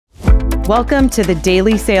Welcome to the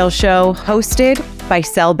Daily Sales Show hosted by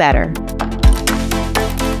Sell Better.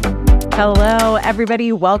 Hello,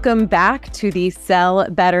 everybody. Welcome back to the Sell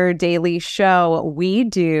Better Daily Show. We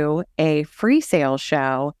do a free sales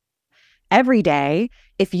show every day.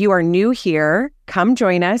 If you are new here, come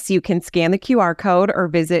join us. You can scan the QR code or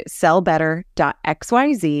visit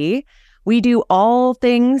sellbetter.xyz. We do all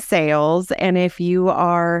things sales. And if you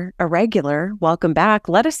are a regular, welcome back.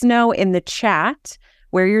 Let us know in the chat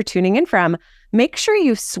where you're tuning in from. Make sure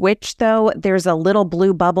you switch, though. There's a little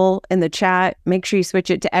blue bubble in the chat. Make sure you switch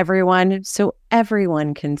it to everyone so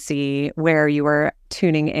everyone can see where you are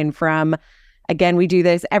tuning in from. Again, we do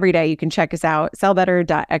this every day. You can check us out,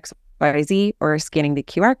 sellbetter.xyz, or scanning the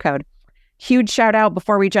QR code. Huge shout out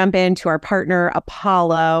before we jump into our partner,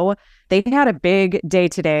 Apollo. They had a big day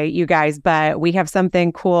today, you guys, but we have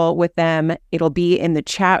something cool with them. It'll be in the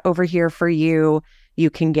chat over here for you. You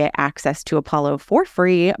can get access to Apollo for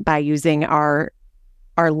free by using our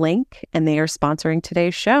link, and they are sponsoring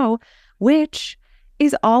today's show, which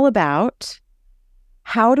is all about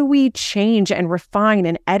how do we change and refine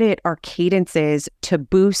and edit our cadences to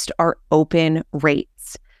boost our open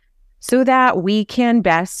rates so that we can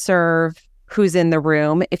best serve who's in the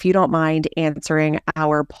room. If you don't mind answering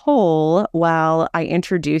our poll while I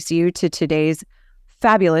introduce you to today's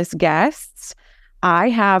fabulous guests. I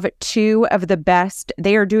have two of the best.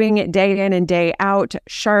 They are doing it day in and day out.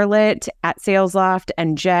 Charlotte at Sales Loft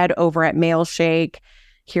and Jed over at Mailshake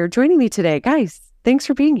here joining me today. Guys, thanks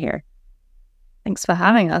for being here. Thanks for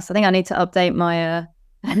having us. I think I need to update my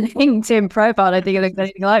LinkedIn profile. I don't think it looks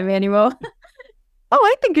anything like me anymore. Oh,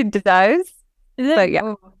 I think it does. Is it? But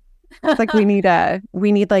yeah, it's like we need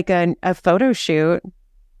like a photo shoot.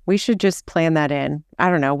 We should just plan that in.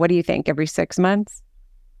 I don't know. What do you think? Every 6 months?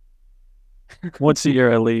 Once a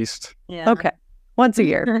year at least. Yeah. Okay. Once a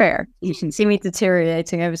year. Fair. You can see me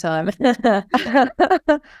deteriorating over time.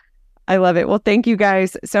 I love it. Well, thank you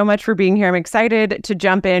guys so much for being here. I'm excited to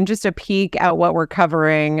jump in, just a peek at what we're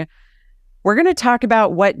covering. We're going to talk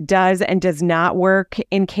about what does and does not work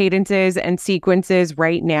in cadences and sequences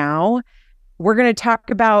right now. We're going to talk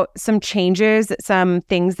about some changes, some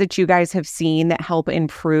things that you guys have seen that help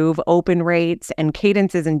improve open rates and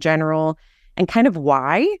cadences in general, and kind of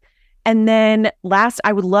why. And then last,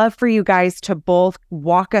 I would love for you guys to both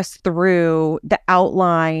walk us through the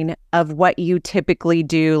outline of what you typically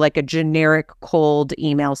do, like a generic cold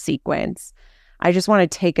email sequence. I just want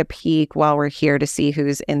to take a peek while we're here to see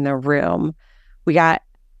who's in the room. We got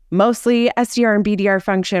mostly SDR and BDR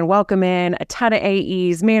function, welcome in, a ton of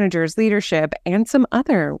AEs, managers, leadership, and some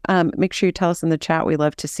other. Make sure you tell us in the chat. We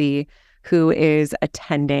love to see who is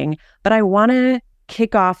attending. But I want to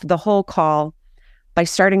kick off the whole call by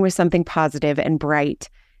starting with something positive and bright.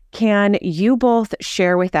 Can you both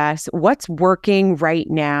share with us what's working right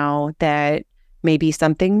now that may be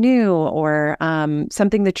something new or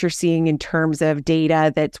something that you're seeing in terms of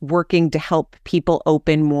data that's working to help people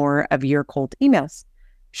open more of your cold emails?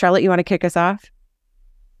 Charlotte, you want to kick us off?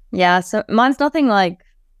 Yeah, so mine's nothing like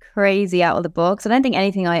crazy out of the box. I don't think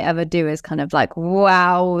anything I ever do is kind of like,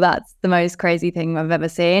 wow, that's the most crazy thing I've ever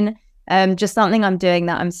seen. Just something I'm doing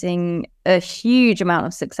that I'm seeing a huge amount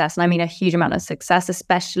of success. And I mean a huge amount of success,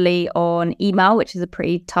 especially on email, which is a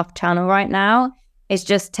pretty tough channel right now. It's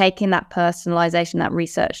just taking that personalization, that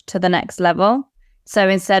research to the next level. So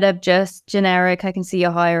instead of just generic, I can see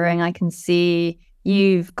you're hiring, I can see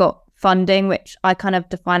you've got funding, which I kind of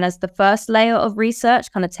define as the first layer of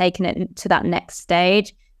research, kind of taking it to that next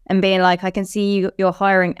stage and being like, I can see you're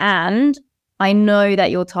hiring and I know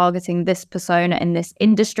that you're targeting this persona in this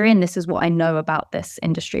industry, and this is what I know about this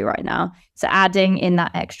industry right now. So adding in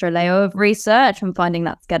that extra layer of research and finding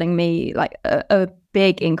that's getting me like a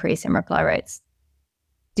big increase in reply rates.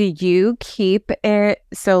 Do you keep it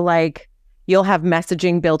so like you'll have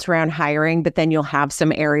messaging built around hiring, but then you'll have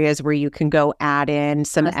some areas where you can go add in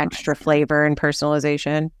some extra flavor and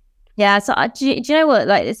personalization? Yeah, so do you know what?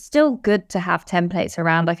 Like, it's still good to have templates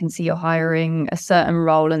around. I can see you're hiring a certain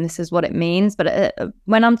role and this is what it means. But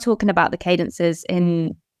when I'm talking about the cadences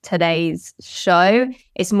in today's show,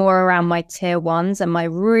 it's more around my tier ones and my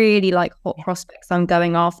really like hot prospects I'm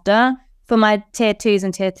going after. For my tier twos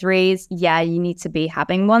and tier threes, yeah, you need to be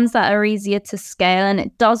having ones that are easier to scale, and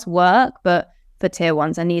it does work. But for tier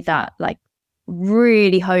ones, I need that like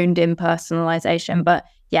really honed in personalization. But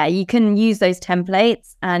yeah, you can use those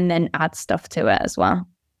templates and then add stuff to it as well.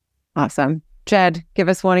 Awesome. Jed, give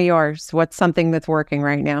us one of yours. What's something that's working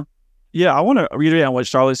right now? Yeah, I want to reiterate on what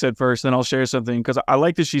Charlotte said first, then I'll share something because I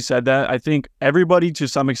like that she said that. I think everybody to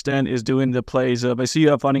some extent is doing the plays of, I see you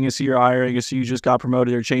have funding, I see you're hiring, I see you just got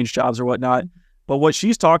promoted or changed jobs or whatnot. But what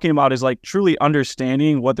she's talking about is like truly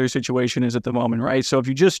understanding what their situation is at the moment, right? So if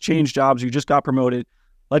you just changed jobs, you just got promoted,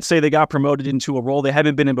 let's say they got promoted into a role they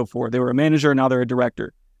haven't been in before. They were a manager, now they're a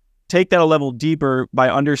director. Take that a level deeper by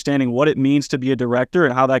understanding what it means to be a director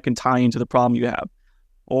and how that can tie into the problem you have.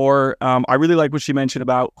 Or I really like what she mentioned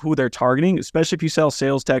about who they're targeting, especially if you sell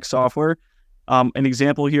sales tech software. An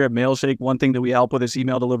example here at Mailshake, one thing that we help with is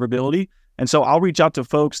email deliverability. And so I'll reach out to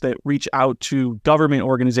folks that reach out to government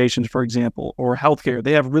organizations, for example, or healthcare.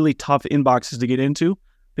 They have really tough inboxes to get into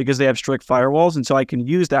because they have strict firewalls. And so I can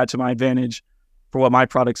use that to my advantage for what my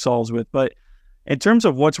product solves with. But in terms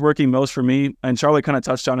of what's working most for me, and Charlotte kind of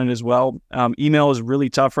touched on it as well, email is really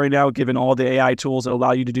tough right now, given all the AI tools that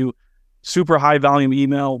allow you to do super high volume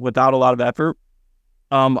email without a lot of effort.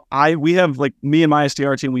 We have, like, me and my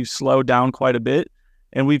SDR team, we've slowed down quite a bit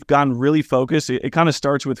and we've gotten really focused. It kind of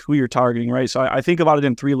starts with who you're targeting, right? So I think about it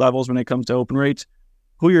in 3 levels when it comes to open rates: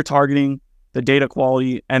 who you're targeting, the data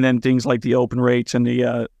quality, and then things like the open rates and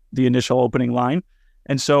the initial opening line.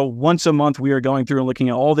 And so once a month, we are going through and looking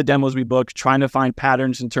at all the demos we booked, trying to find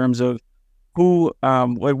patterns in terms of who,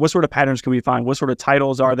 what sort of patterns can we find? What sort of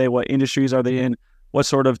titles are they? What industries are they in? What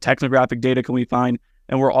sort of technographic data can we find?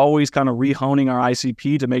 And we're always kind of rehoning our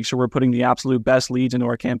ICP to make sure we're putting the absolute best leads into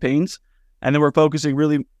our campaigns. And then we're focusing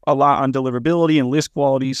really a lot on deliverability and list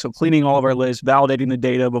quality. So cleaning all of our lists, validating the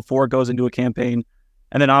data before it goes into a campaign.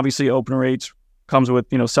 And then obviously open rates comes with,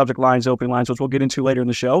 subject lines, opening lines, which we'll get into later in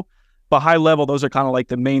the show. But high level, those are kind of like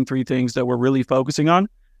the main 3 things that we're really focusing on.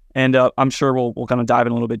 And I'm sure we'll kind of dive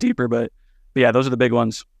in a little bit deeper, but yeah, those are the big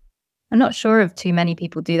ones. I'm not sure if too many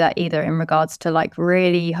people do that either in regards to like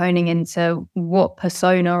really honing into what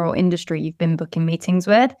persona or industry you've been booking meetings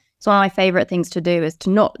with. So one of my favorite things to do is to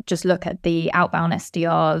not just look at the outbound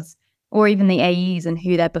SDRs or even the AEs and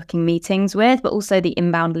who they're booking meetings with, but also the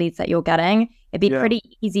inbound leads that you're getting. It'd be pretty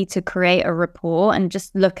easy to create a report and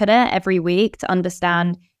just look at it every week to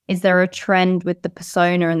understand, is there a trend with the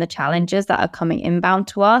persona and the challenges that are coming inbound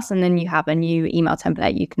to us? And then you have a new email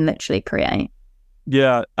template you can literally create.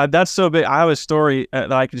 Yeah, that's so big. I have a story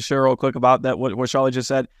that I can share real quick about that, what Charlotte just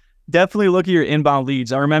said. Definitely look at your inbound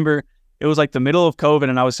leads. I remember it was like the middle of COVID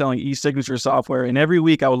and I was selling e-signature software. And every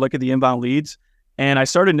week I would look at the inbound leads and I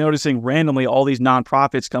started noticing randomly all these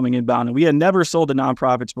nonprofits coming inbound. And we had never sold to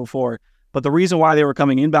nonprofits before. But the reason why they were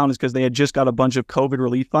coming inbound is because they had just got a bunch of COVID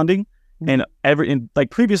relief funding. And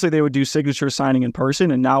like previously they would do signature signing in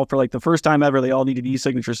person. And now for like the first time ever, they all needed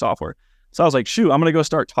e-signature software. So I was like, shoot, I'm going to go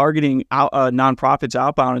start targeting nonprofits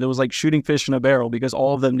outbound. And it was like shooting fish in a barrel because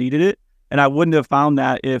all of them needed it. And I wouldn't have found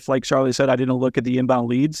that if, like Charlie said, I didn't look at the inbound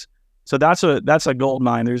leads. So that's a gold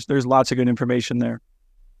mine. There's lots of good information there.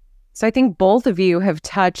 So I think both of you have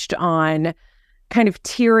touched on kind of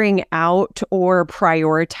tiering out or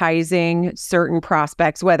prioritizing certain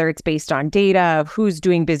prospects, whether it's based on data of who's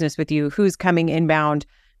doing business with you, who's coming inbound,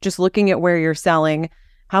 just looking at where you're selling.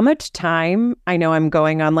 How much time, I know I'm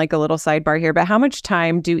going on like a little sidebar here, but how much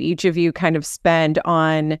time do each of you kind of spend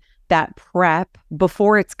on that prep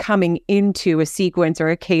before it's coming into a sequence or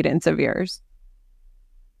a cadence of yours?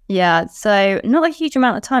 Yeah, so not a huge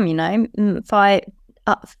amount of time, 5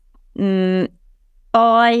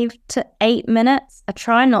 to 8 minutes. I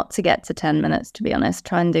try not to get to 10 minutes, to be honest.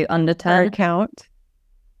 Try and do under 10. Count?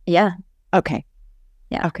 Yeah. Okay.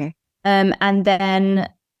 Yeah. Okay. And then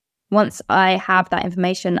once I have that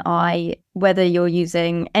information, whether you're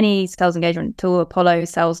using any sales engagement tool, Apollo,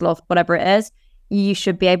 SalesLoft, whatever it is, you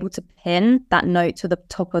should be able to pin that note to the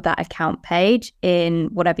top of that account page in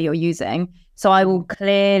whatever you're using. So I will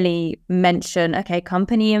clearly mention,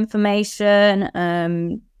 company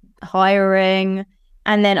information, hiring,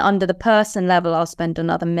 and then under the person level, I'll spend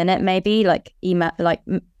another minute, maybe like email, like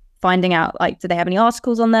finding out, like, do they have any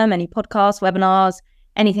articles on them, any podcasts, webinars,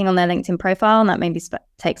 anything on their LinkedIn profile? And that maybe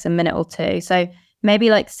takes a minute or 2. So maybe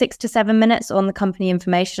like 6 to 7 minutes on the company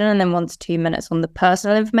information and then 1 to 2 minutes on the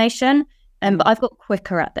personal information. But I've got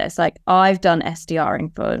quicker at this. Like, I've done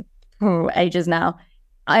SDRing for ages now.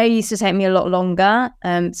 I used to take me a lot longer.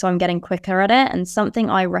 So I'm getting quicker at it. And something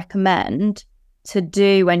I recommend to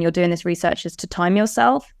do when you're doing this research is to time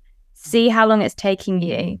yourself. See how long it's taking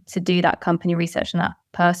you to do that company research and that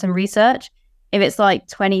person research. If it's like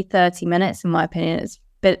 20, 30 minutes, in my opinion, it's a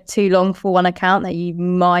bit too long for one account that you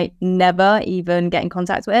might never even get in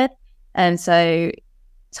contact with. And so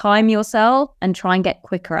time yourself and try and get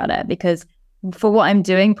quicker at it, because for what I'm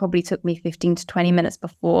doing probably took me 15 to 20 minutes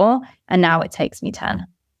before, and now it takes me 10.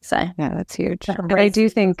 So yeah, that's huge. But I do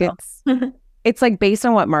think it's like based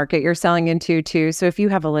on what market you're selling into too. So if you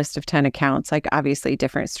have a list of 10 accounts, like obviously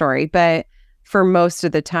different story, but for most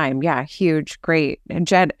of the time, yeah, huge, great. And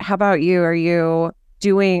Jed, how about you? Are you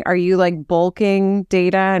are you like bulking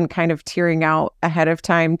data and kind of tiering out ahead of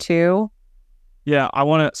time too? Yeah,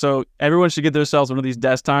 so everyone should get themselves one of these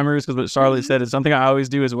desk timers, because what Charlotte said is something I always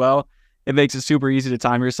do as well. It makes it super easy to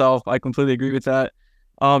time yourself. I completely agree with that.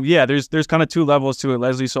 Yeah, there's kind of two levels to it,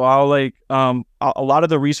 Leslie. So I'll like, a lot of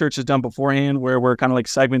the research is done beforehand where we're kind of like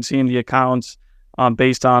segmenting the accounts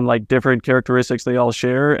based on like different characteristics they all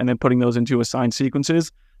share, and then putting those into assigned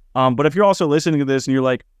sequences. But if you're also listening to this and you're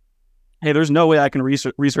like, hey, there's no way I can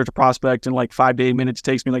research a prospect in like 5 to 8 minutes. It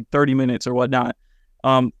takes me like 30 minutes or whatnot.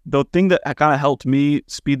 The thing that kind of helped me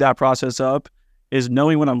speed that process up is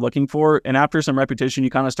knowing what I'm looking for. And after some repetition,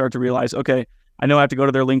 you kind of start to realize, okay, I know I have to go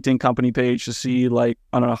to their LinkedIn company page to see like,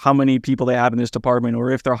 I don't know how many people they have in this department,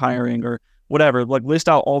 or if they're hiring or whatever. Like, list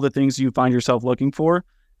out all the things you find yourself looking for,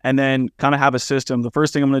 and then kind of have a system. The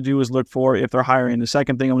first thing I'm going to do is look for if they're hiring. The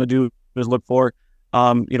second thing I'm going to do is look for,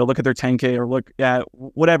 look at their 10K, or look at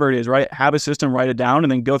whatever it is, right? Have a system, write it down,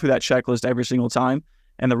 and then go through that checklist every single time.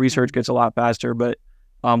 And the research gets a lot faster. But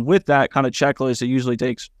with that kind of checklist, it usually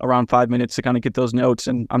takes around 5 minutes to kind of get those notes.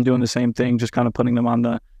 And I'm doing the same thing, just kind of putting them on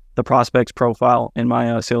the prospect's profile in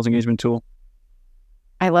my sales engagement tool.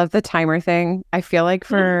 I love the timer thing. I feel like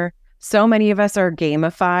for so many of us are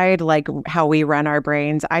gamified, like how we run our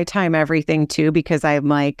brains. I time everything too, because I'm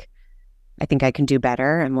like, I think I can do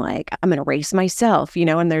better. I'm like, I'm going to race myself,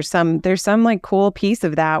 and there's some like cool piece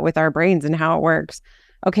of that with our brains and how it works.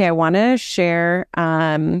 Okay. I want to share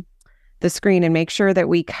the screen and make sure that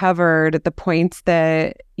we covered the points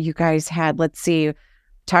that you guys had. Let's see.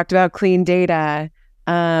 Talked about clean data,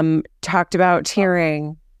 talked about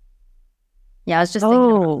tiering. Yeah, I was just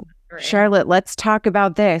thinking Charlotte, let's talk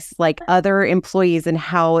about this, like other employees and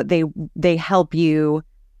how they help you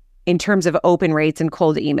in terms of open rates and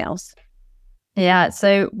cold emails. Yeah,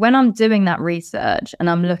 so when I'm doing that research and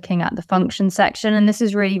I'm looking at the function section, and this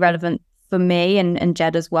is really relevant for me and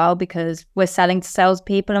Jed as well, because we're selling to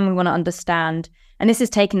salespeople and we want to understand, and this is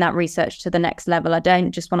taking that research to the next level. I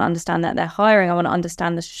don't just want to understand that they're hiring, I want to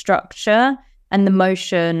understand the structure and the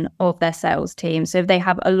motion of their sales team. So if they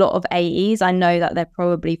have a lot of AEs, I know that they're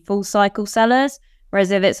probably full cycle sellers. Whereas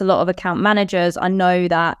if it's a lot of account managers, I know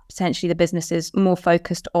that potentially the business is more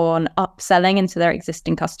focused on upselling into their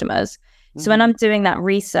existing customers. So when I'm doing that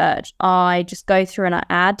research, I just go through and I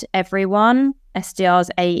add everyone, SDRs,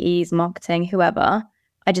 AEs, marketing, whoever.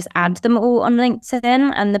 I just add them all on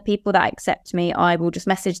LinkedIn, and the people that accept me, I will just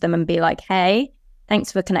message them and be like, hey,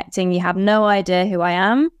 thanks for connecting. You have no idea who I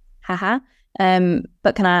am. Haha.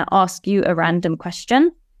 But can I ask you a random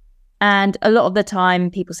question? And a lot of the time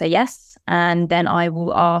people say yes. And then I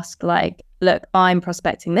will ask like, look, I'm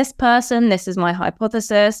prospecting this person. This is my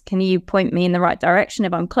hypothesis. Can you point me in the right direction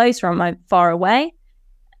if I'm close or am I far away?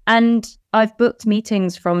 And I've booked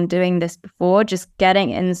meetings from doing this before, just getting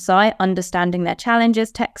insight, understanding their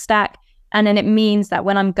challenges, tech stack. And then it means that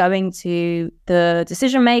when I'm going to the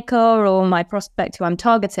decision maker or my prospect who I'm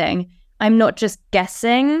targeting, I'm not just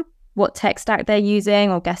guessing what tech stack they're using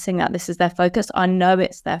or guessing that this is their focus. I know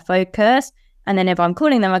it's their focus. And then if I'm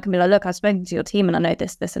calling them, I can be like, look, I've spoken to your team and I know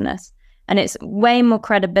this, this, and this. And it's way more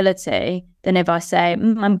credibility than if I say,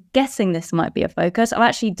 I'm guessing this might be a focus. I've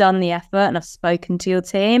actually done the effort and I've spoken to your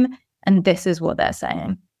team and this is what they're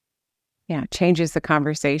saying. Yeah, changes the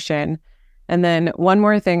conversation. And then one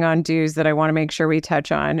more thing on dues that I want to make sure we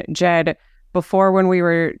touch on. Jed, before when we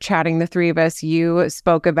were chatting, the three of us, you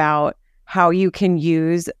spoke about how you can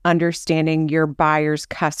use understanding your buyer's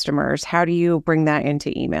customers. How do you bring that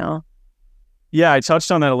into email? Yeah, I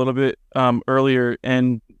touched on that a little bit earlier,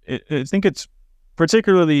 and I think it's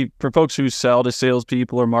particularly for folks who sell to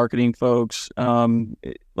salespeople or marketing folks.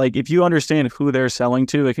 Like if you understand who they're selling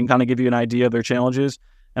to, it can kind of give you an idea of their challenges.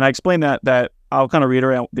 And I explained that I'll kind of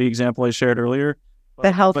reiterate the example I shared earlier.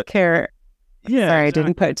 The healthcare. Yeah, sorry, exactly. I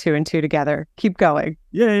didn't put two and two together. Keep going.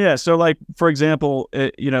 Yeah. So like, for example,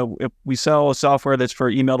 if we sell a software that's for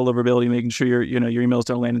email deliverability, making sure your emails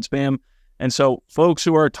don't land in spam. And so folks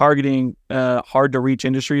who are targeting hard to reach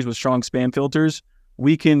industries with strong spam filters,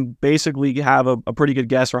 we can basically have a pretty good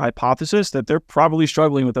guess or hypothesis that they're probably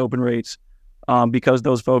struggling with open rates because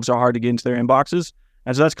those folks are hard to get into their inboxes.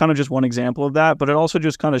 And so that's kind of just one example of that. But it also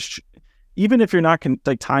just kind of, even if you're not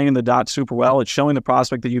like tying the dots super well, it's showing the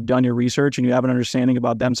prospect that you've done your research and you have an understanding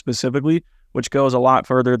about them specifically, which goes a lot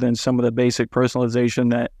further than some of the basic personalization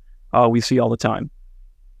that we see all the time.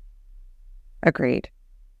 Agreed.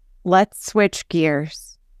 Let's switch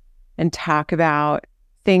gears and talk about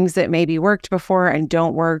things that maybe worked before and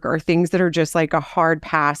don't work, or things that are just like a hard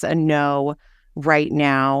pass, a no right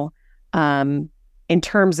now, in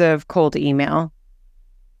terms of cold email.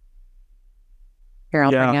 Here,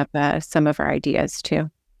 I'll bring up some of our ideas too.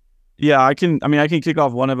 Yeah, I can kick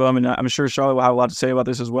off one of them, and I'm sure Charlotte will have a lot to say about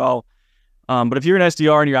this as well. But if you're an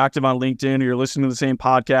SDR and you're active on LinkedIn or you're listening to the same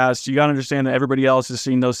podcast, you got to understand that everybody else is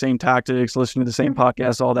seeing those same tactics, listening to the same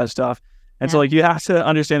podcast, all that stuff. And so like you have to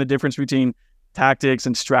understand the difference between tactics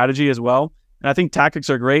and strategy as well. And I think tactics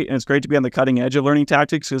are great, and it's great to be on the cutting edge of learning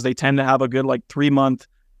tactics because they tend to have a good like 3-month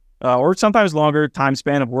or sometimes longer time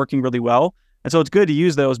span of working really well. And so it's good to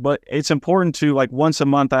use those, but it's important to like once a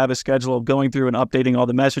month, I have a schedule of going through and updating all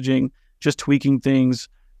the messaging, just tweaking things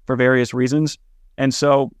for various reasons. And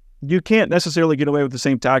so you can't necessarily get away with the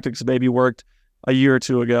same tactics that maybe worked a year or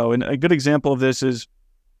two ago. And a good example of this is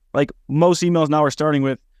like most emails now are starting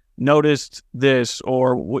with noticed this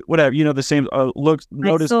or whatever, the same noticed.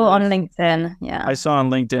 I saw on LinkedIn. Yeah. I saw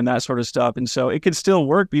on LinkedIn, that sort of stuff. And so it could still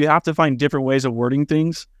work, but you have to find different ways of wording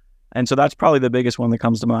things. And so that's probably the biggest one that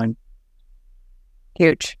comes to mind.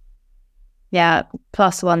 Huge. Yeah.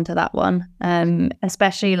 +1 to that one.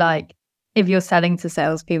 Especially like if you're selling to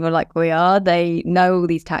salespeople like we are, they know all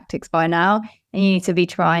these tactics by now, and you need to be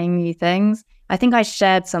trying new things. I think I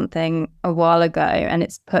shared something a while ago, and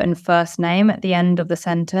it's putting first name at the end of the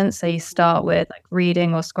sentence. So you start with like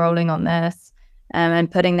reading or scrolling on this, and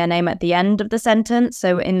putting their name at the end of the sentence.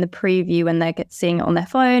 So in the preview, when they're seeing it on their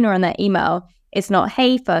phone or on their email, it's not,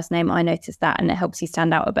 hey, first name, I noticed that, and it helps you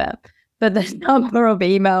stand out a bit. But the number of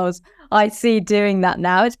emails I see doing that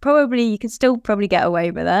now, you can still probably get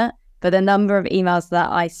away with it. But the number of emails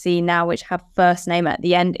that I see now which have first name at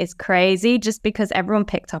the end is crazy, just because everyone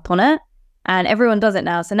picked up on it and everyone does it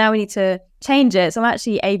now. So now we need to change it. So I'm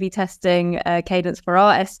actually A/B testing Cadence for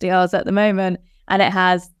our SDRs at the moment, and it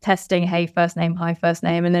has testing, hey, first name, hi, first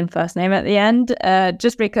name, and then first name at the end,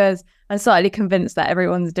 just because I'm slightly convinced that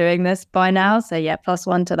everyone's doing this by now. So yeah,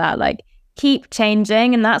 +1 to that. Like, keep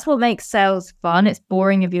changing, and that's what makes sales fun. It's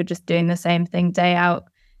boring if you're just doing the same thing day out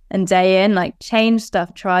and day in. Like, change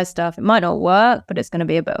stuff, try stuff. It might not work, but it's going to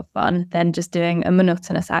be a bit of fun than just doing a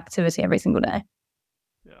monotonous activity every single day.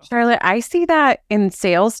 Yeah. Charlotte, I see that in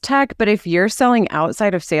sales tech, but if you're selling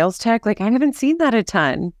outside of sales tech, like I haven't seen that a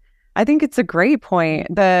ton. I think it's a great point.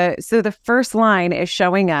 So the first line is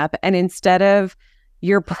showing up, and instead of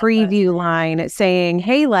your preview line saying,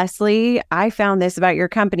 hey, Leslie, I found this about your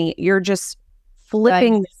company, you're just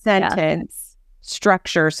flipping the sentence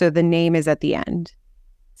structure so the name is at the end.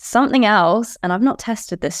 Something else, and I've not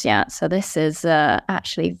tested this yet, so this is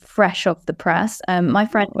actually fresh off the press. My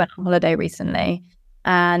friend went on holiday recently,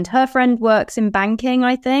 and her friend works in banking,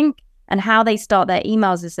 I think, and how they start their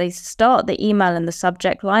emails is they start the email in the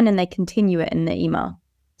subject line and they continue it in the email.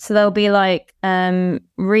 So they'll be like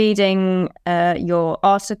reading your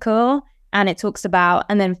article, and it talks about,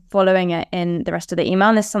 and then following it in the rest of the email.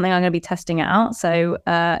 And this is something I'm going to be testing out. So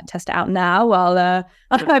test it out now while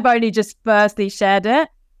I've only just firstly shared it.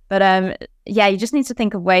 But yeah, you just need to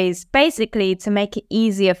think of ways basically to make it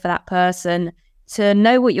easier for that person to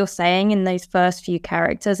know what you're saying in those first few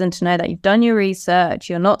characters, and to know that you've done your research,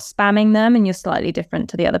 you're not spamming them, and you're slightly different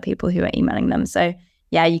to the other people who are emailing them. So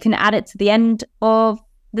yeah, you can add it to the end of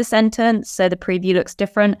the sentence so the preview looks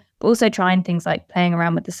different, but also trying things like playing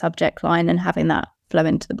around with the subject line and having that flow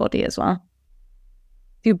into the body as well.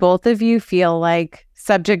 Do both of you feel like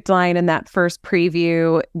subject line in that first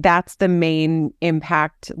preview, that's the main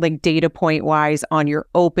impact, like data point wise, on your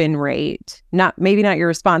open rate? Maybe not your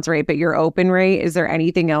response rate, but your open rate. Is there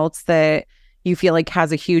anything else that you feel like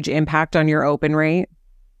has a huge impact on your open rate?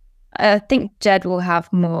 I think Jed will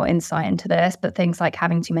have more insight into this, but things like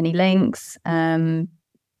having too many links,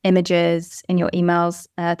 images in your emails,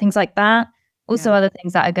 things like that. Also, other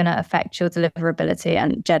things that are going to affect your deliverability.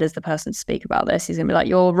 And Jed is the person to speak about this. He's going to be like,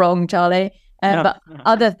 "You're wrong, Charlie." But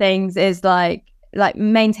other things is like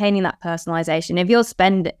maintaining that personalization.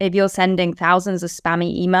 If you're sending thousands of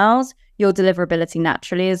spammy emails, your deliverability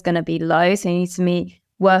naturally is going to be low. So you need to be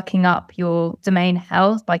working up your domain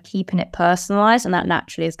health by keeping it personalized, and that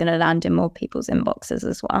naturally is going to land in more people's inboxes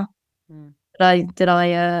as well. Did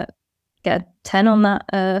I get a 10 on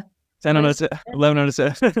that? 10 on a 11 on a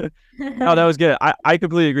 10. No, that was good. I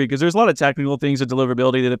completely agree, because there's a lot of technical things with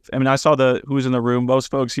deliverability that, I saw who's in the room. Most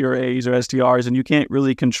folks here are A's or SDRs, and you can't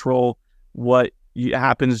really control what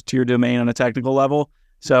happens to your domain on a technical level.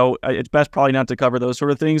 So it's best probably not to cover those sort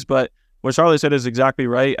of things. But what Charlotte said is exactly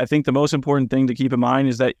right. I think the most important thing to keep in mind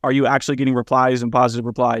is that, are you actually getting replies and positive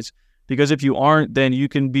replies? Because if you aren't, then you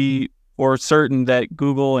can be for certain that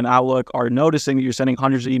Google and Outlook are noticing that you're sending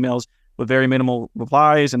hundreds of emails with very minimal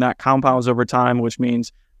replies, and that compounds over time, which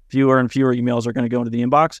means fewer and fewer emails are going to go into the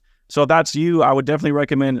inbox. So if that's you, I would definitely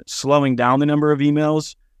recommend slowing down the number of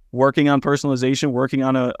emails, working on personalization, working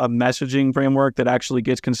on a messaging framework that actually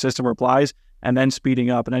gets consistent replies, and then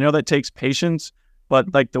speeding up. And I know that takes patience,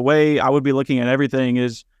 But like the way I would be looking at everything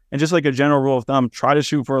is, and just like a general rule of thumb, try to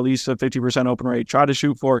shoot for at least a 50% open rate. Try to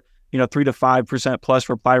shoot for, 3 to 5% plus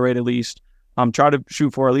reply rate at least. Try to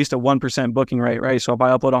shoot for at least a 1% booking rate, right? So if I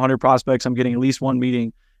upload 100 prospects, I'm getting at least one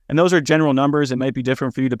meeting. And those are general numbers. It might be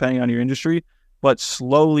different for you depending on your industry, but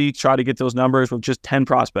slowly try to get those numbers with just 10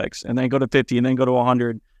 prospects and then go to 50 and then go to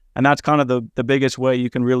 100. And that's kind of the biggest way you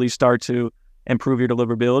can really start to improve your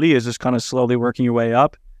deliverability, is just kind of slowly working your way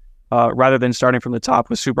up rather than starting from the top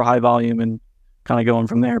with super high volume and kind of going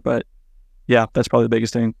from there. But yeah, that's probably the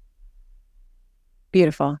biggest thing.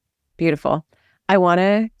 Beautiful. Beautiful. I want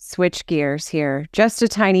to switch gears here just a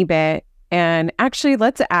tiny bit. And actually,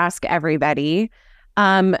 let's ask everybody,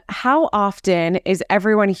 how often is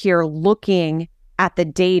everyone here looking at the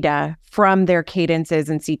data from their cadences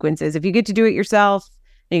and sequences? If you get to do it yourself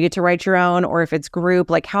and you get to write your own, or if it's group,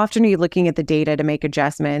 like how often are you looking at the data to make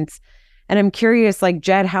adjustments? And I'm curious, like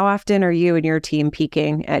Jed, how often are you and your team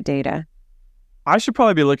peeking at data? I should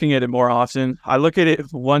probably be looking at it more often. I look at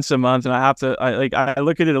it once a month, and I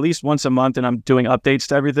look at it at least once a month, and I'm doing updates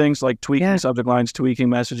to everything. So like tweaking subject lines, tweaking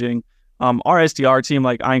messaging. Our SDR team,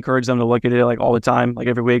 like I encourage them to look at it like all the time. Like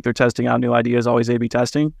every week they're testing out new ideas, always A/B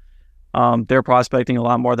testing. They're prospecting a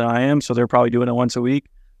lot more than I am, so they're probably doing it once a week.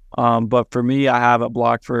 But for me, I have it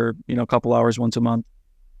blocked for, a couple hours once a month.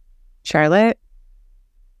 Charlotte?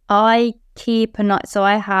 I keep an eye, so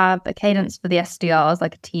I have a cadence for the SDRs,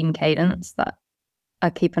 like a team cadence that I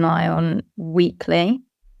keep an eye on weekly.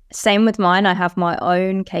 Same with mine. I have my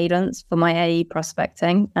own cadence for my AE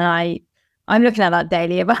prospecting, and I'm looking at that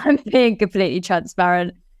daily, but I'm being completely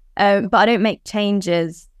transparent. But I don't make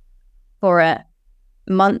changes for it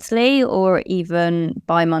monthly or even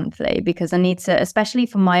bi-monthly, because I need to, especially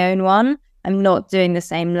for my own one, I'm not doing the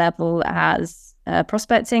same level as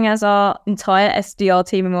prospecting as our entire SDR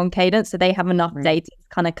team in one cadence, so they have enough data to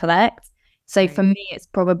kind of collect. So for me, it's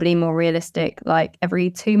probably more realistic, like every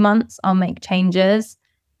 2 months I'll make changes,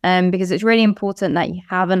 because it's really important that you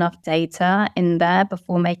have enough data in there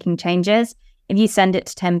before making changes. If you send it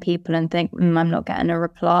to 10 people and think, I'm not getting a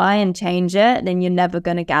reply, and change it, then you're never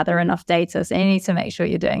going to gather enough data. So you need to make sure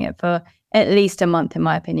you're doing it for at least a month, in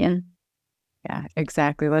my opinion. Yeah,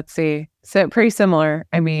 exactly. Let's see. So pretty similar.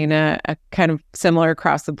 I mean, a kind of similar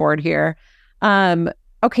across the board here.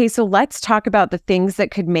 Okay, so let's talk about the things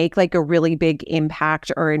that could make like a really big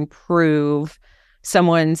impact or improve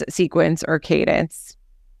someone's sequence or cadence.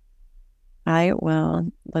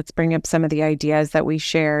 Let's bring up some of the ideas that we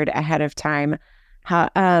shared ahead of time.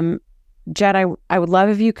 Jed, I would love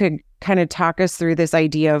if you could kind of talk us through this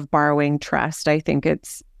idea of borrowing trust. I think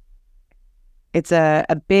it's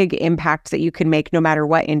a big impact that you can make no matter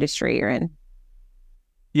what industry you're in.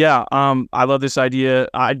 Yeah, I love this idea.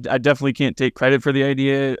 I definitely can't take credit for the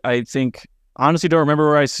idea. I think, honestly, don't remember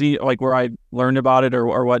where I learned about it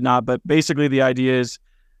or whatnot. But basically, the idea is,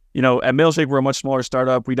 at Mailshake, we're a much smaller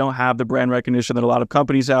startup. We don't have the brand recognition that a lot of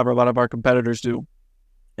companies have or a lot of our competitors do.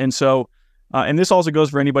 And so, and this also goes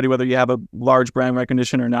for anybody, whether you have a large brand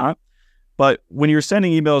recognition or not. But when you're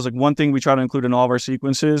sending emails, like one thing we try to include in all of our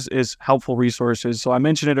sequences is helpful resources. So I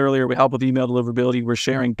mentioned it earlier, we help with email deliverability. We're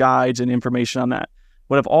sharing guides and information on that.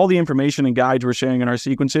 But if all the information and guides we're sharing in our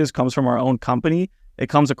sequences comes from our own company, it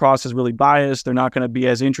comes across as really biased. They're not going to be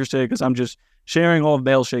as interested because I'm just sharing all of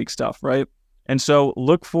Mailshake stuff, right? And so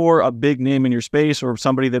look for a big name in your space or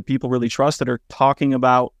somebody that people really trust that are talking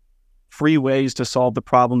about free ways to solve the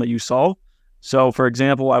problem that you solve. So for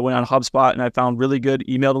example, I went on HubSpot and I found really good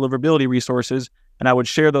email deliverability resources, and I would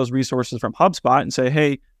share those resources from HubSpot and say,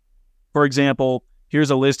 hey, for example,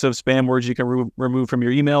 here's a list of spam words you can remove from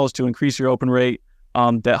your emails to increase your open rate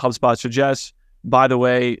that HubSpot suggests. By the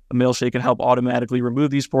way, Mailshake can help automatically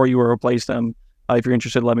remove these for you or replace them. If you're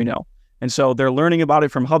interested, let me know. And so they're learning about it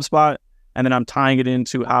from HubSpot, and then I'm tying it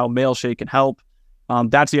into how Mailshake can help.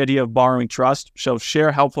 That's the idea of borrowing trust. So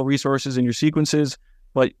share helpful resources in your sequences,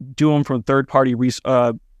 but do them from third-party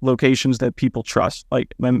locations that people trust,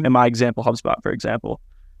 like in my example, HubSpot, for example.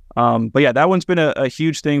 But yeah, that one's been a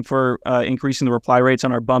huge thing for increasing the reply rates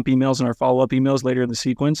on our bump emails and our follow-up emails later in the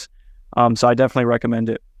sequence. So I definitely recommend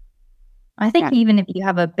it. I think even if you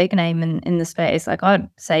have a big name in the space, like I'd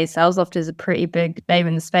say SalesLoft is a pretty big name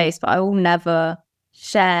in the space, but I will never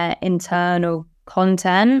share internal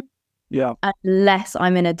content unless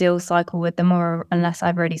I'm in a deal cycle with them or unless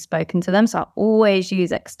I've already spoken to them. So I always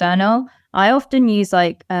use external. I often use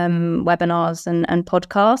like webinars and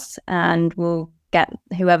podcasts, and will get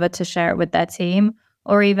whoever to share it with their team.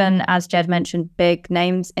 Or even, as Jed mentioned, big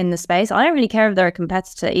names in the space. I don't really care if they're a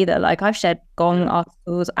competitor either. Like I've shared Gong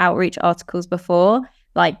articles, outreach articles before.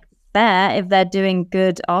 Like if they're doing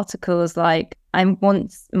good articles, like I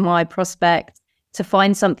want my prospect to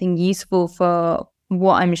find something useful for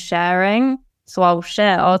what I'm sharing. So I'll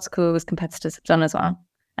share articles competitors have done as well.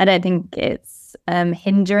 I don't think it's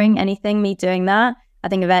hindering anything, me doing that. I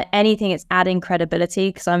think if anything, it's adding credibility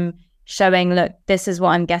because I'm showing, look, this is what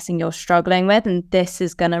I'm guessing you're struggling with, and this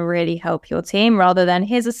is going to really help your team, rather than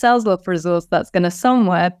here's a SalesLoft resource that's going to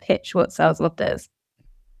somewhere pitch what SalesLoft is.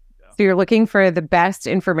 So you're looking for the best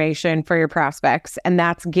information for your prospects, and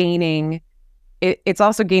that's gaining, it's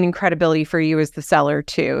also gaining credibility for you as the seller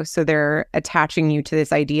too. So they're attaching you to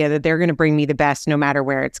this idea that they're going to bring me the best no matter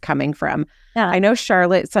where it's coming from. Yeah. I know,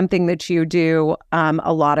 Charlotte, something that you do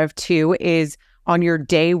a lot of too is on your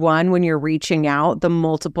day one when you're reaching out, the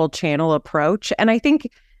multiple channel approach. And I think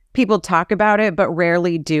people talk about it, but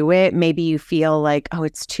rarely do it. Maybe you feel like, oh,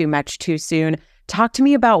 it's too much too soon. Talk to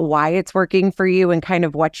me about why it's working for you and kind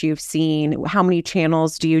of what you've seen. How many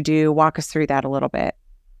channels do you do? Walk us through that a little bit.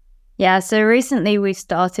 Yeah, so recently we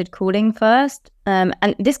started calling first. And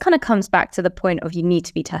this kind of comes back to the point of you need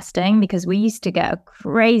to be testing, because we used to get a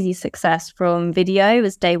crazy success from video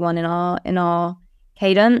as day one in our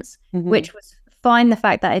Cadence, which was fine. The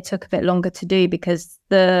fact that it took a bit longer to do because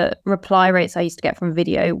the reply rates I used to get from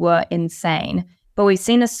video were insane. But we've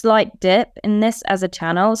seen a slight dip in this as a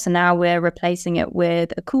channel. So now we're replacing it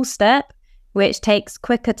with a call step, which takes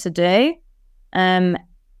quicker to do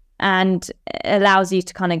and allows you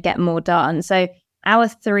to kind of get more done. So our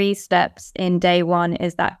 3 steps in day one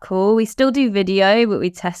is that call. We still do video, but we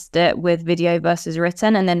test it with video versus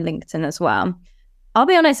written, and then LinkedIn as well. I'll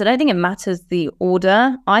be honest, I don't think it matters the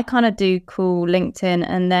order. I kind of do call, LinkedIn,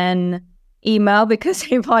 and then email, because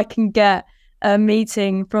if I can get a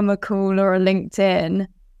meeting from a call or a LinkedIn,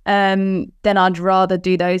 then I'd rather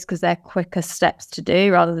do those because they're quicker steps to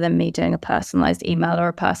do rather than me doing a personalized email or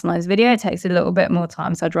a personalized video. It takes a little bit more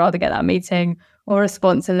time. So I'd rather get that meeting or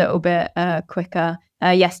response a little bit quicker.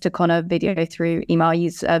 Yes, to Connor, video through email, I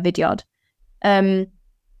use Vidyard.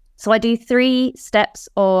 So I do 3 steps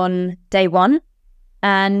on day one.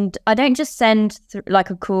 And I don't just send like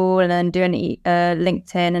a call and then do an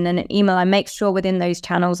LinkedIn and then an email. I make sure within those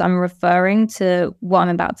channels I'm referring to what I'm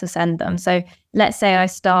about to send them. So let's say I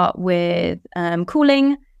start with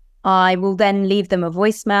calling. I will then leave them a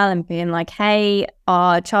voicemail and being like, hey,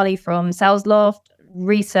 Charlie from SalesLoft,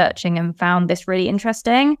 researching and found this really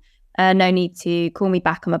interesting. No need to call me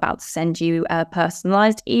back. I'm about to send you a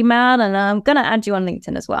personalized email, and I'm going to add you on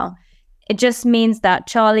LinkedIn as well. It just means that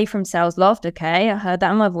Charlie from SalesLoft, okay, I heard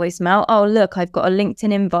that on my voicemail. Oh, look, I've got a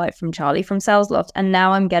LinkedIn invite from Charlie from SalesLoft, and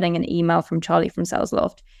now I'm getting an email from Charlie from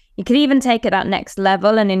SalesLoft. You could even take it that next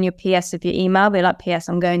level, and in your PS of your email, be like, PS,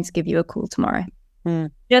 I'm going to give you a call tomorrow.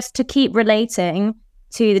 Just to keep relating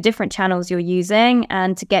to the different channels you're using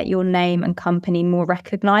and to get your name and company more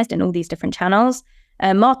recognized in all these different channels.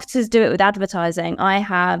 Marketers do it with advertising. I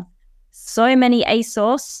have so many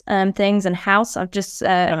ASOS things and house. I've just...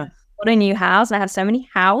 got a new house, and I have so many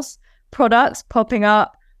house products popping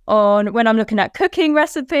up on when I'm looking at cooking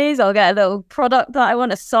recipes. I'll get a little product that I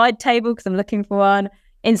want, a side table because I'm looking for one.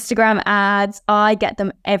 Instagram ads, I get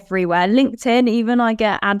them everywhere. LinkedIn, even, I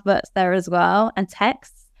get adverts there as well, and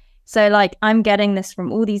texts. So like I'm getting this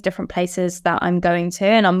from all these different places that I'm going to,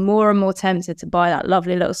 and I'm more and more tempted to buy that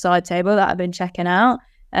lovely little side table that I've been checking out.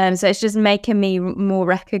 So it's just making me more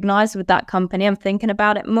recognized with that company. I'm thinking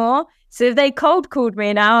about it more. So if they cold called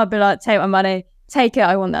me now, I'd be like, take my money, take it.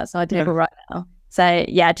 I want that side table right now. So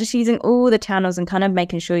yeah, just using all the channels and kind of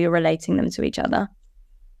making sure you're relating them to each other.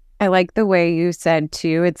 I like the way you said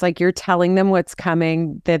too, it's like you're telling them what's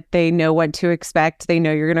coming, that they know what to expect. They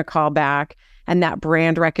know you're going to call back, and that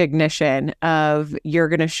brand recognition of you're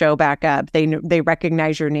going to show back up. They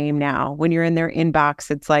recognize your name now. When you're in their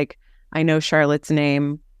inbox, it's like, I know Charlotte's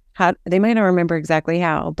name. How they might not remember exactly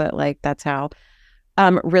how, but like that's how.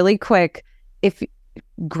 Really quick,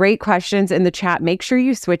 great questions in the chat. Make sure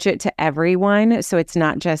you switch it to everyone, so it's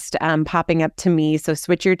not just popping up to me. So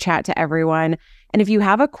switch your chat to everyone. And if you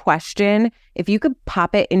have a question, if you could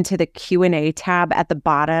pop it into the Q&A tab at the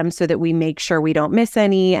bottom so that we make sure we don't miss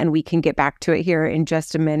any, and we can get back to it here in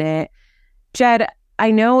just a minute. Jed, I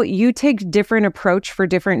know you take different approach for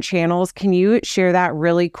different channels. Can you share that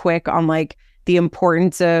really quick on like the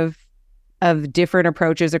importance of different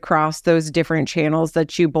approaches across those different channels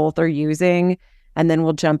that you both are using? And then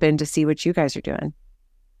we'll jump in to see what you guys are doing.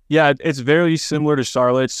 Yeah, it's very similar to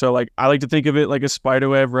Charlotte. So like I like to think of it like a spider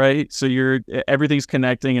web, right? So everything's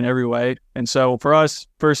connecting in every way. And so for us,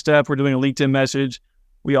 first step, we're doing a LinkedIn message.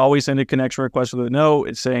 We always send a connection request with a note.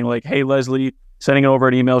 It's saying like, hey, Leslie, sending over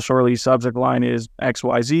an email shortly. Subject line is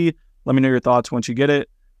XYZ. Let me know your thoughts once you get it.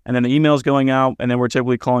 And then the email's going out, and then we're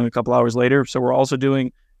typically calling a couple hours later. So we're also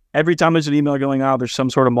doing every time there's an email going out, there's some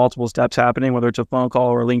sort of multiple steps happening, whether it's a phone call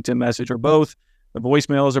or a LinkedIn message or both. The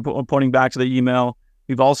voicemails are pointing back to the email.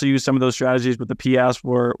 We've also used some of those strategies with the PS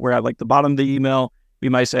where we're at like the bottom of the email. We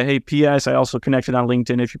might say, hey, PS, I also connected on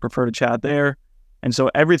LinkedIn if you prefer to chat there. And so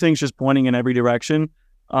everything's just pointing in every direction.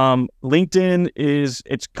 LinkedIn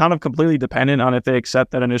it's kind of completely dependent on if they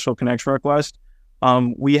accept that initial connection request.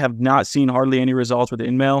 We have not seen hardly any results with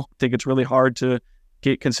InMail. I think it's really hard to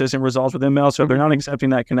get consistent results with InMail. So if they're not accepting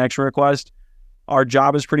that connection request, our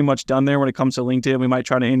job is pretty much done there when it comes to LinkedIn. We might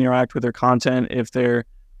try to interact with their content if they're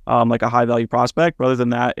like a high value prospect. But other than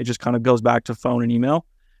that, it just kind of goes back to phone and email.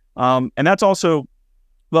 And that's also,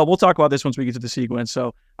 well, we'll talk about this once we get to the sequence.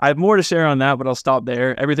 So I have more to share on that, but I'll stop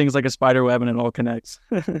there. Everything's like a spider web and it all connects.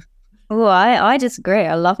 Oh, I disagree.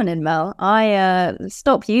 I love an InMail. I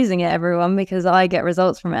stop using it, everyone, because I get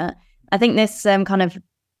results from it. I think this kind of,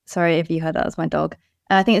 sorry if you heard that was my dog.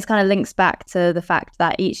 I think this kind of links back to the fact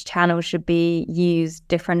that each channel should be used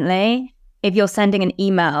differently. If you're sending an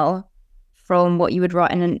email from what you would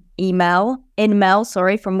write in an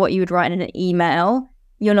from what you would write in an email,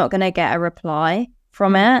 you're not going to get a reply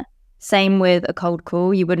from it. Same with a cold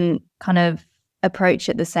call. You wouldn't kind of approach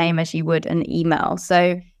it the same as you would an email.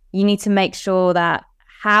 So you need to make sure that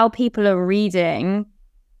how people are reading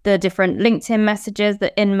the different LinkedIn messages,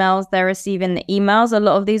 the InMails they're receiving, the emails, a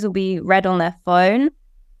lot of these will be read on their phone.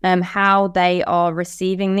 How they are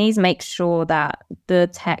receiving these, make sure that the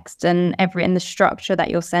text and the structure that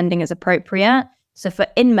you're sending is appropriate. So for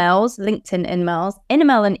InMails, LinkedIn InMails,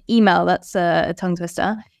 InMail and email, that's a tongue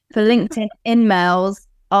twister. For LinkedIn InMails,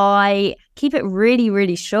 I keep it really,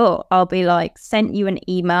 really short. I'll be like, sent you an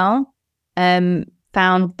email,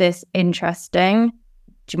 found this interesting.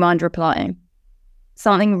 Do you mind replying?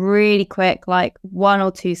 Something really quick, like 1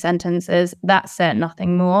 or 2 sentences. That's it,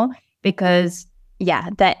 nothing more. Because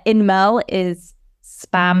their InMail is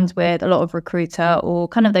spammed with a lot of recruiter or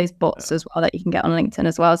kind of those bots as well that you can get on LinkedIn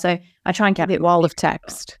as well. So I try and keep it wall of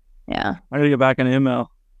text. Yeah. I gotta get back on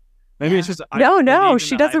email. Maybe it's just no,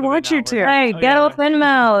 she doesn't want you to. Hey, get off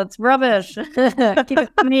InMail. It's rubbish. Keep it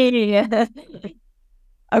to me.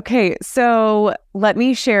 Okay, so let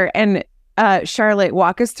me share. And Charlotte,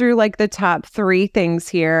 walk us through like the top 3 things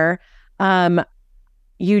here.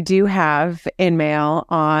 You do have InMail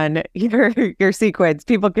on your sequence.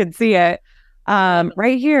 People can see it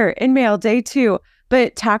right here, InMail day 2.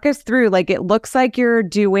 But talk us through, like, it looks like you're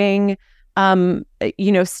doing,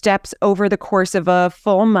 steps over the course of a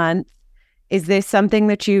full month. Is this something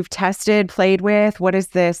that you've tested, played with? What does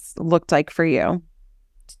this look like for you?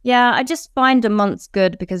 Yeah, I just find a month's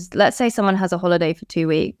good because let's say someone has a holiday for 2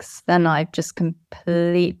 weeks, then I've just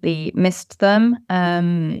completely missed them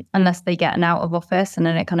unless they get an out of office and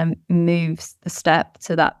then it kind of moves the step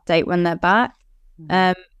to that date when they're back.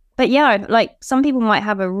 But yeah, like some people might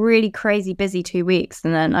have a really crazy busy 2 weeks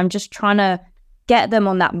and then I'm just trying to get them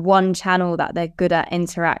on that one channel that they're good at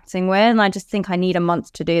interacting with. And I just think I need a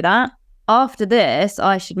month to do that. After this,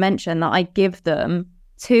 I should mention that I give them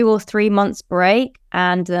 2 or 3 months break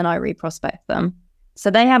and then I reprospect them.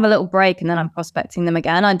 So they have a little break and then I'm prospecting them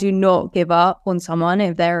again. I do not give up on someone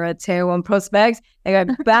if they're a tier 1 prospect. They go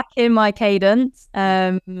back in my cadence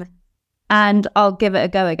and I'll give it a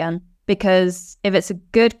go again. Because if it's a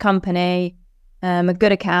good company, a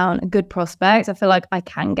good account, a good prospect, I feel like I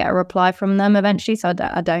can get a reply from them eventually. So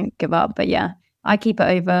I don't give up. But yeah, I keep it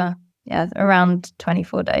over around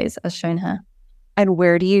 24 days as shown here. And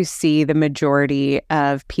where do you see the majority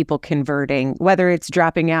of people converting, whether it's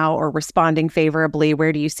dropping out or responding favorably?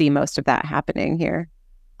 Where do you see most of that happening here?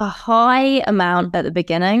 A high amount at the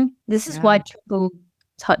beginning. This is why triple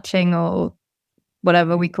touching or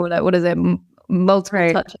whatever we call it. What is it?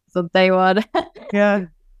 Multiple touches on day 1. Yeah.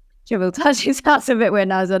 Triple touches sounds a bit weird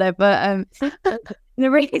now, isn't it? But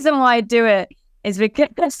the reason why I do it is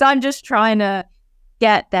because I'm just trying to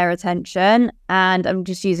get their attention and I'm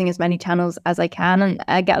just using as many channels as I can and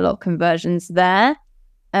I get a lot of conversions there.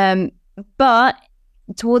 But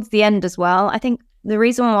towards the end as well, I think the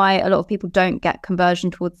reason why a lot of people don't get conversion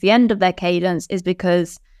towards the end of their cadence is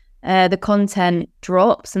because the content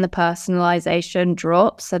drops and the personalization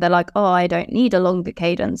drops. So they're like, oh, I don't need a longer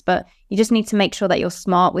cadence. But you just need to make sure that you're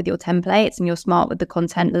smart with your templates and you're smart with the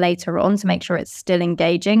content later on to make sure it's still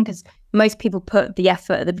engaging, because most people put the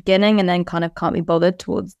effort at the beginning and then kind of can't be bothered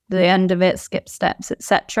towards the end of it, skip steps,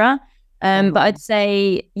 etc. But I'd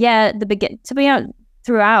say, to be out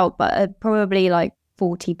throughout, but probably like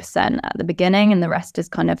 40% at the beginning and the rest is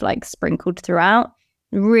kind of like sprinkled throughout.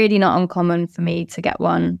 Really not uncommon for me to get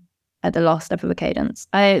one at the last step of a cadence.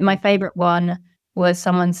 My favorite one was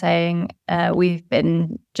someone saying, we've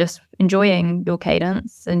been just enjoying your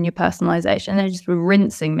cadence and your personalization. They're just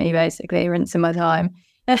rinsing me, basically, rinsing my time.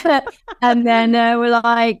 And then we're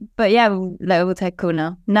like, but yeah, we'll take a call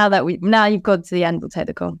now. Now you've got to the end, we'll take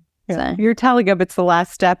the call. Yeah. So you're telling them it's the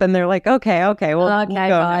last step and they're like, okay, well, okay,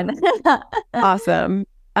 fine. Awesome.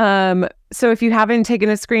 So if you haven't taken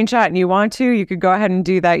a screenshot and you want to, you could go ahead and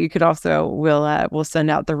do that. You could also, we'll send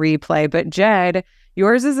out the replay. But Jed,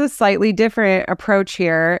 yours is a slightly different approach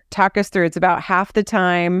here. Talk us through. It's about half the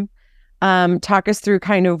time. Talk us through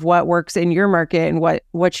kind of what works in your market and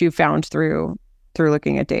what you found through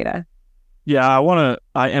looking at data. Yeah,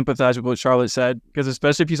 I empathize with what Charlotte said, because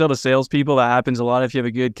especially if you sell to salespeople, that happens a lot. If you have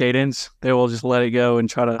a good cadence, they will just let it go and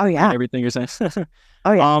try to everything you're saying.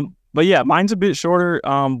 Oh yeah. But yeah, mine's a bit shorter.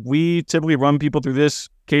 We typically run people through this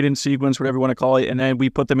cadence sequence, whatever you want to call it, and then we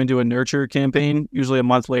put them into a nurture campaign, usually a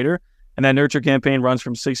month later. And that nurture campaign runs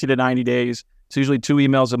from 60 to 90 days. It's usually 2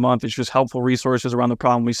 emails a month. It's just helpful resources around the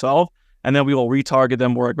problem we solve. And then we will retarget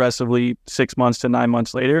them more aggressively 6 months to 9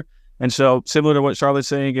 months later. And so similar to what Charlotte's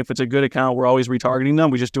saying, if it's a good account, we're always retargeting them.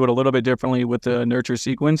 We just do it a little bit differently with the nurture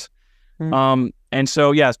sequence. Mm-hmm. And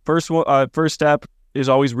so, yes, first step is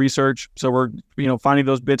always research. So we're, finding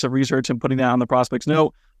those bits of research and putting that on the prospect's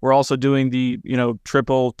note. We're also doing the,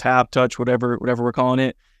 triple tap, touch, whatever we're calling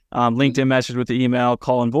it, LinkedIn message with the email,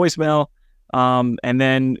 call and voicemail. And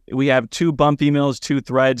then we have 2 bump emails, 2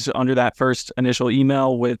 threads under that first initial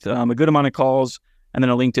email with a good amount of calls, and then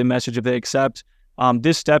a LinkedIn message if they accept.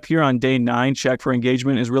 This step here on day 9, check for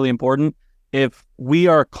engagement, is really important. If we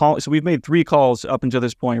are calling, so we've made 3 calls up until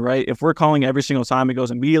this point, right? If we're calling every single time, it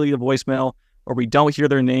goes immediately to voicemail, or we don't hear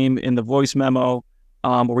their name in the voice memo,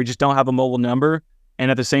 or we just don't have a mobile number,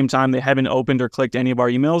 and at the same time, they haven't opened or clicked any of our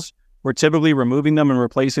emails, we're typically removing them and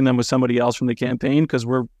replacing them with somebody else from the campaign, because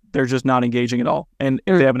they're just not engaging at all. And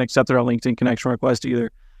if they haven't accepted our LinkedIn connection request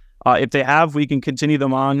either. If they have, we can continue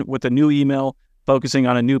them on with a new email, focusing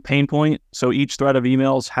on a new pain point. So each thread of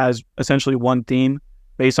emails has essentially one theme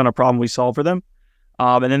based on a problem we solve for them.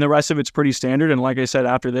 And then the rest of it's pretty standard. And like I said,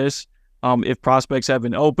 after this, if prospects have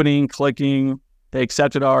been opening, clicking, they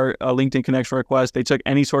accepted our LinkedIn connection request, they took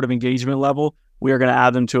any sort of engagement level, we are going to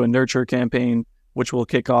add them to a nurture campaign, which will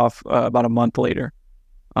kick off about a month later.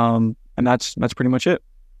 And that's pretty much it.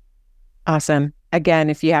 Awesome. Again,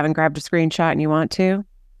 if you haven't grabbed a screenshot and you want to,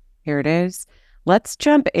 here it is. Let's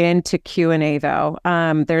jump into Q&A though.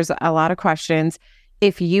 There's a lot of questions.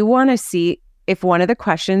 If you want to see, if one of the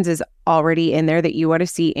questions is already in there that you want to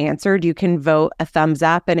see answered, you can vote a thumbs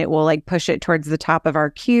up and it will push it towards the top of our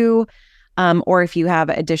queue. Or if you have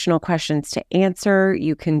additional questions to answer,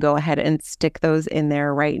 you can go ahead and stick those in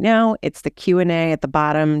there right now. It's the Q&A at the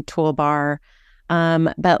bottom toolbar.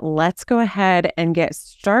 But let's go ahead and get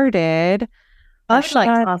started. I would like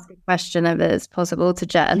to ask a question if it's possible to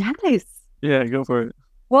Jen. Yes. Yeah, go for it.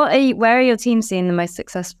 Where are your team seeing the most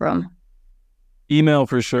success from? Email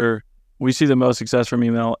for sure. We see the most success from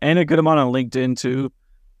email, and a good amount on LinkedIn too,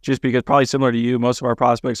 just because probably similar to you, most of our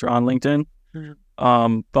prospects are on LinkedIn.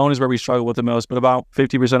 Mm-hmm. Phone is where we struggle with the most, but about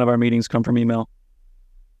 50% of our meetings come from email.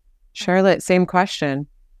 Charlotte, same question.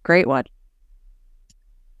 Great one.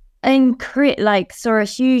 And saw a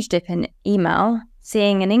huge dip in email,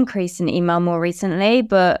 seeing an increase in email more recently,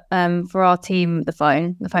 but for our team, the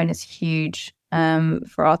phone is huge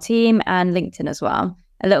for our team, and LinkedIn as well.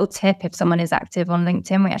 A little tip, if someone is active on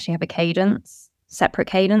LinkedIn, we actually have a cadence, separate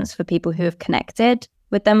cadence for people who have connected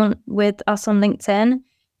with us on LinkedIn.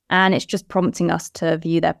 And it's just prompting us to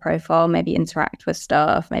view their profile, maybe interact with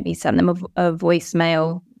stuff, maybe send them a voice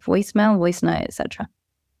note, etc.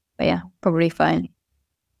 But yeah, probably phone.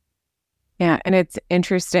 Yeah, and it's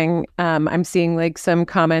interesting. I'm seeing some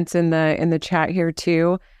comments in the chat here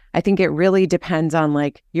too. I think it really depends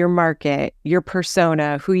on your market, your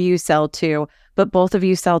persona, who you sell to, but both of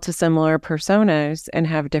you sell to similar personas and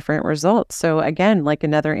have different results. So again,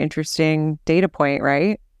 another interesting data point,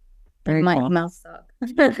 right? Very cool. Mouth suck.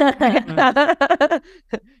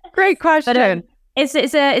 Great question. But,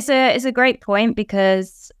 it's a great point,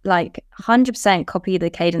 because 100% copy the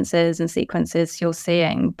cadences and sequences you're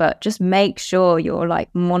seeing, but just make sure you're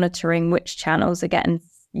monitoring which channels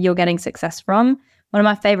you're getting success from. One of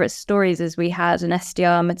my favorite stories is we had an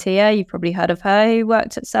SDR, Mattia, you've probably heard of her, who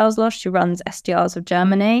worked at Salesloft. She runs SDRs of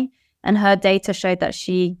Germany, and her data showed that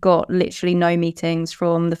she got literally no meetings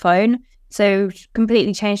from the phone. So she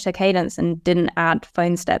completely changed her cadence and didn't add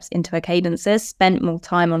phone steps into her cadences, spent more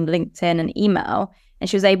time on LinkedIn and email, and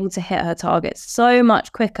she was able to hit her targets so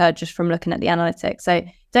much quicker just from looking at the analytics. So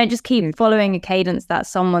don't just keep following a cadence that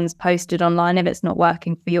someone's posted online if it's not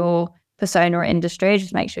working for your persona or industry.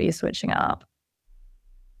 Just make sure you're switching it up.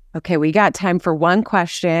 Okay, we got time for one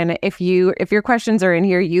question. If your questions are in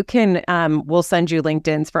here, you can we'll send you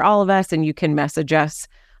LinkedIn's for all of us, and you can message us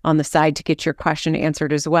on the side to get your question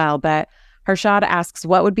answered as well. But Harshad asks,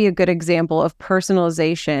 what would be a good example of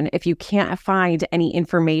personalization if you can't find any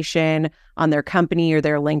information on their company or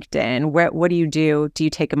their LinkedIn? What do you do? Do you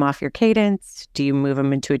take them off your Cadence? Do you move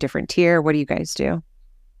them into a different tier? What do you guys do?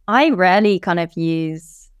 I rarely kind of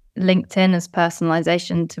use LinkedIn as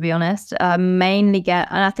personalization, to be honest. Mainly and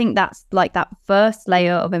I think that's like that first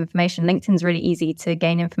layer of information. LinkedIn's really easy to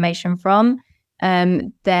gain information from.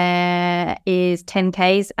 There is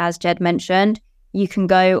 10Ks, as Jed mentioned. You can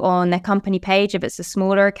go on their company page if it's a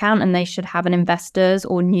smaller account, and they should have an investors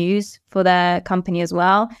or news for their company as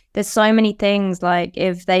well. There's so many things, like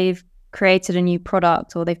if they've created a new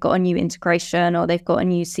product, or they've got a new integration, or they've got a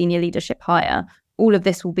new senior leadership hire. All of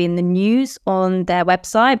this will be in the news on their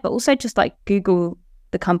website, but also just like Google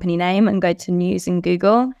the company name and go to news in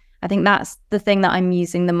Google. I think that's the thing that I'm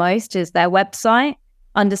using the most, is their website,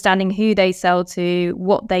 understanding who they sell to,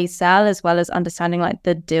 what they sell, as well as understanding like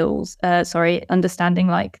the deals, understanding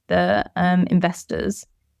like the investors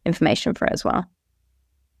information for it as well.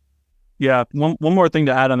 Yeah. One more thing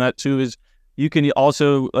to add on that too is you can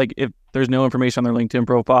also, like, if there's no information on their LinkedIn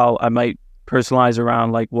profile, I might personalize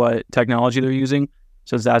around like what technology they're using.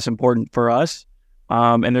 So that's important for us.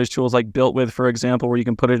 And there's tools like Built With, for example, where you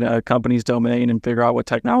can put in a company's domain and figure out what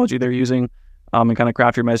technology they're using. And kind of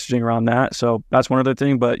craft your messaging around that. So that's one other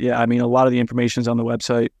thing. But yeah, I mean, a lot of the information's on the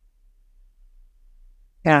website.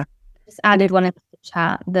 Yeah. Just added one in the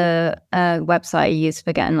chat. The website I use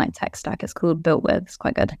for getting like tech stack is called Built With. It's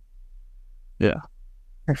quite good. Yeah.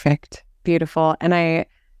 Perfect. Beautiful. And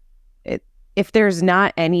if there's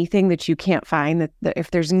not anything that you can't find, that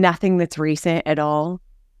if there's nothing that's recent at all,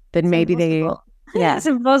 then It's maybe impossible. Yeah. It's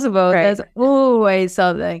impossible. Right. There's always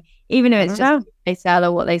something. Even if it's just know. they sell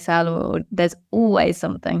or what they sell, or there's always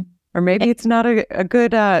something. Or maybe it's not a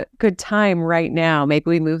good time right now. Maybe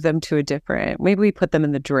we move them to maybe we put them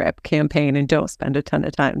in the drip campaign and don't spend a ton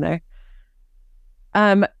of time there.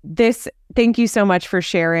 Thank you so much for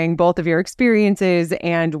sharing both of your experiences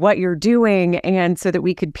and what you're doing, and so that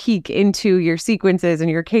we could peek into your sequences and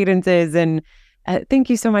your cadences. And thank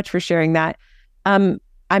you so much for sharing that.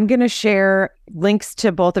 I'm going to share links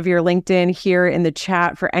to both of your LinkedIn here in the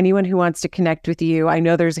chat for anyone who wants to connect with you. I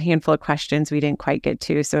know there's a handful of questions we didn't quite get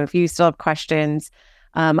to. So if you still have questions,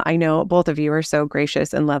 I know both of you are so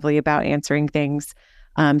gracious and lovely about answering things.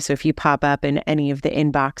 So if you pop up in any of the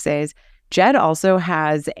inboxes, Jed also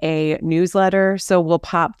has a newsletter. So we'll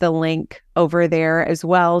pop the link over there as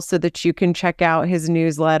well so that you can check out his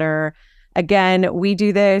newsletter. Again, we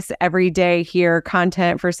do this every day here,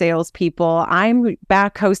 content for salespeople. I'm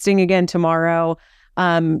back hosting again tomorrow.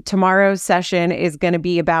 Tomorrow's session is going to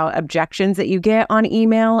be about objections that you get on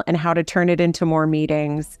email and how to turn it into more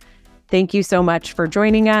meetings. Thank you so much for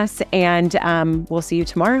joining us, and we'll see you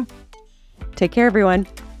tomorrow. Take care, everyone.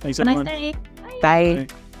 Thanks, everyone. Nice day. Bye. Bye.